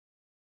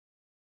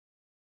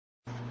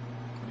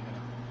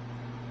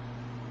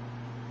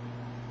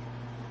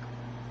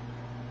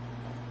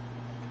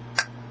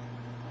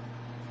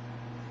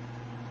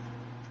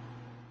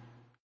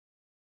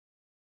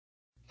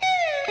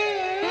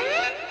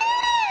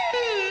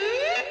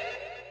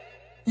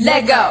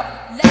Let go.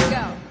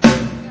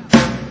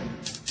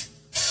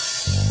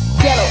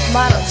 Yellow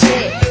model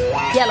chick,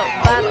 yellow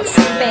bottle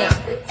sipping,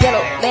 yellow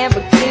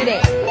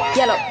Lamborghini,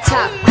 yellow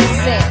top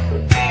missing.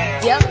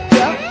 Yup,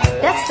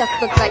 that stuff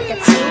look like a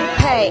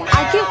toupee.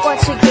 I get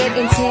what you get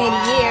in 10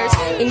 years,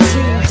 in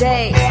 2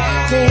 days.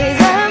 Days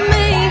on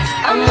me,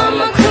 I'm on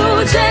my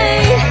cool J.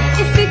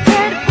 If you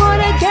get what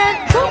I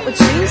get, what would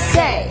you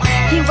say?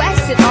 He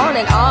waxed it on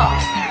and off,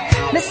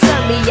 Mr.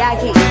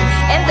 Miyagi,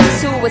 and the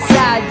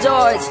suicide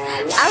doors.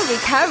 I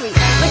recovery,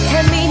 look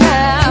at me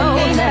now,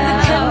 look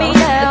at me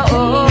now,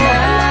 oh.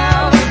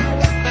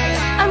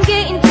 I'm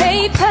getting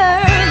paper,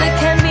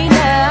 look at me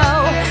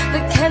now,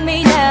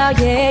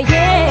 yeah.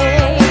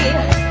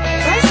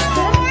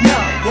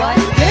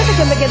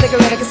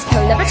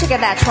 Never check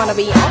it out, tryna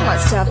be on my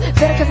stuff.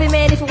 Better coffee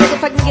man if you wait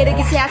if I can get it,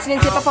 get the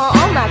accident if I fall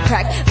on my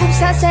crack.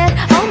 Oops, I said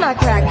on my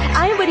crack.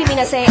 I ain't really mean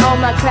I say on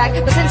my crack,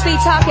 but since we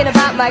talking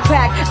about my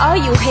crack, all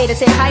you haters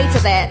say hi to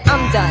that.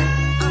 I'm done.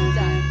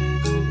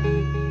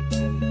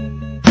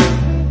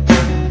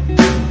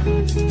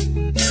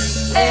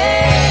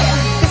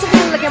 Cause I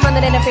feel like I'm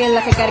running and I feel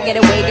like I gotta get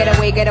away. Better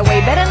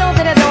know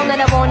that I don't, that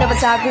I won't never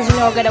stop, cause you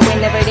know I gotta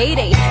win every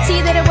day.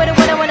 See that it wouldn't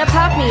wanna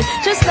pop me,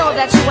 just know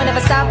that you will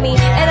never stop me.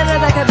 And I know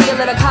that I could be a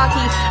little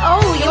cocky.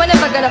 Oh, you are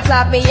never gonna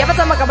flop me. Every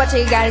time I come back to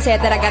you guys, say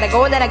that I gotta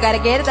go, that I gotta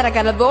get it, that I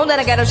gotta blow, that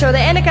I gotta show the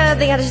end kind of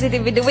thing I just need to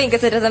be doing,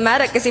 cause it doesn't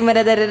matter, cause you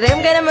matter that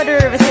I'm gonna murder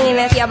everything.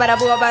 And yeah, but I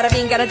boo about it,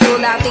 gotta do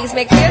loud things,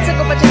 make clear to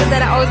go but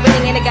that I always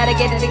winning, and I gotta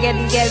get it again.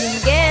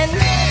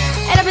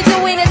 And I've been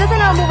doing it, doesn't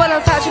I move on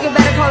fast, you can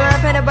better call her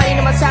up, anybody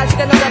know my style, you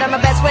can know that I'm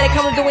the best when it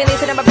comes to doing this,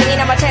 and I'm a banging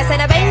on my chest,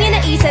 and I'm banging in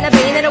the east, and I'm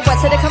banging in the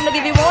west, so they come to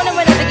give you one, and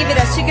whenever give it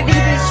us, you can be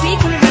the street,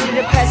 can you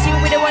really depress you,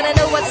 we don't wanna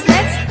know what's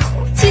next.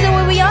 See the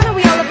way we are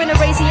up in the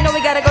race, you know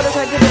we gotta go to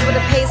try to live with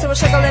the pace, so we'll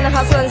struggle in the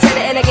hustle and set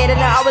it, and I get it,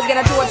 now I always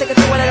gonna do it, take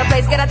it to another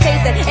place, gotta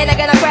taste it, and I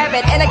gotta grab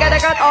it, and I gotta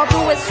got all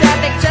through its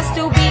traffic, just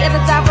to be at the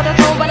top of the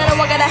throne, but I know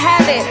I gotta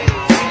have it.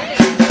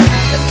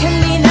 Look at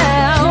me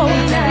now,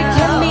 look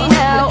at me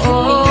now,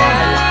 oh.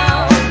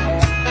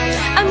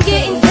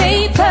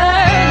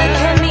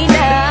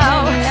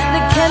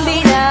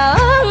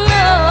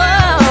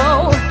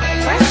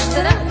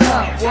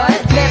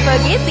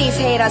 Forget these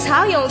haters,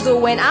 how you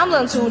doing? I'm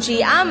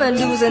Lantucci, I'm a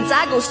nuisance.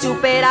 I go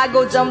stupid, I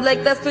go dumb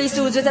like the Three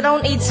Stooges. I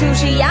don't eat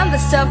sushi, I'm the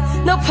stuff,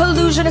 no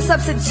pollution or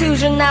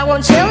substitution. Now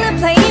I'm chillin',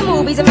 playing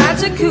movies in my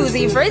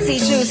jacuzzi, frizzy,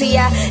 juicy.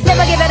 I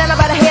never give it, I'm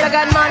about a hater.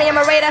 Got money, I'm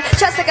a raider,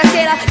 just like a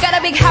skater. Got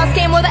a big house,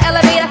 came with an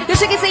elevator.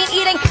 Your chickens ain't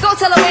eating, go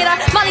tell a waiter.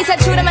 Molly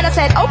said shoot him and I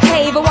said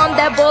okay, but I'm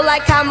that bull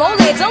like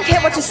Kamole. Don't care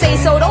what you say,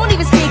 so don't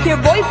even speak. Your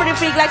boy pretty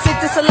freak like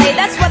Cirque du Soleil.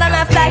 That's what I'm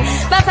after.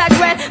 My fat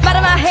red,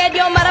 bottom of my head,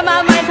 yo, out of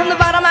my mind. From the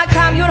bottom of my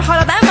calm, you're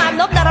harder than mine.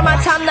 Nope, not on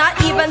my time, not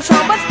even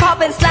trumpets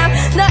poppin' slam.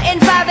 Nothing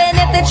vibing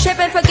if they're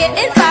trippin',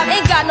 forgetting five.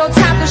 Ain't got no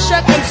time to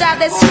shuck and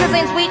jive. This sugar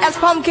ain't sweet as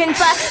pumpkin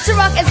pie. To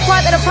rock is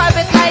part of the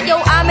private life,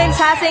 yo, I'm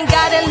enticing.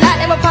 Got a lot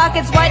in my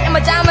pockets white, and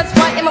my diamonds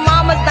white, and my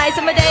mama's nice,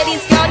 and my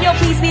daddy's gone. Yo,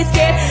 please be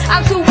scared.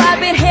 I'm too wild,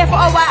 been here for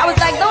a while. I was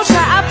like, don't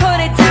try, I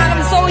put it down.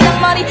 I'm so young,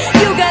 money,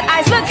 you got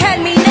eyes. Look at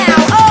me now,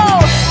 oh,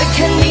 look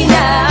at me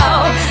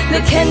now,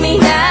 look at me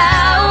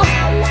now.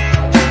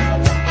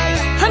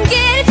 I'm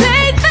getting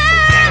paid back.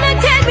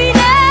 Look at me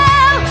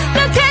now,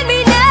 look at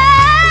me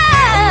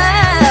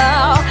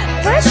now.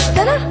 Fresh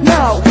than I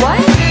know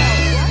what?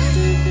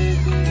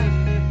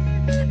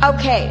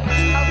 Okay.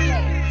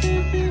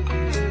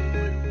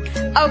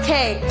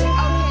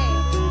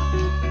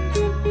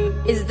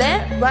 Is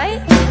that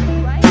right?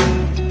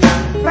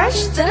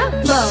 Fresh than I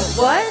know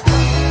what?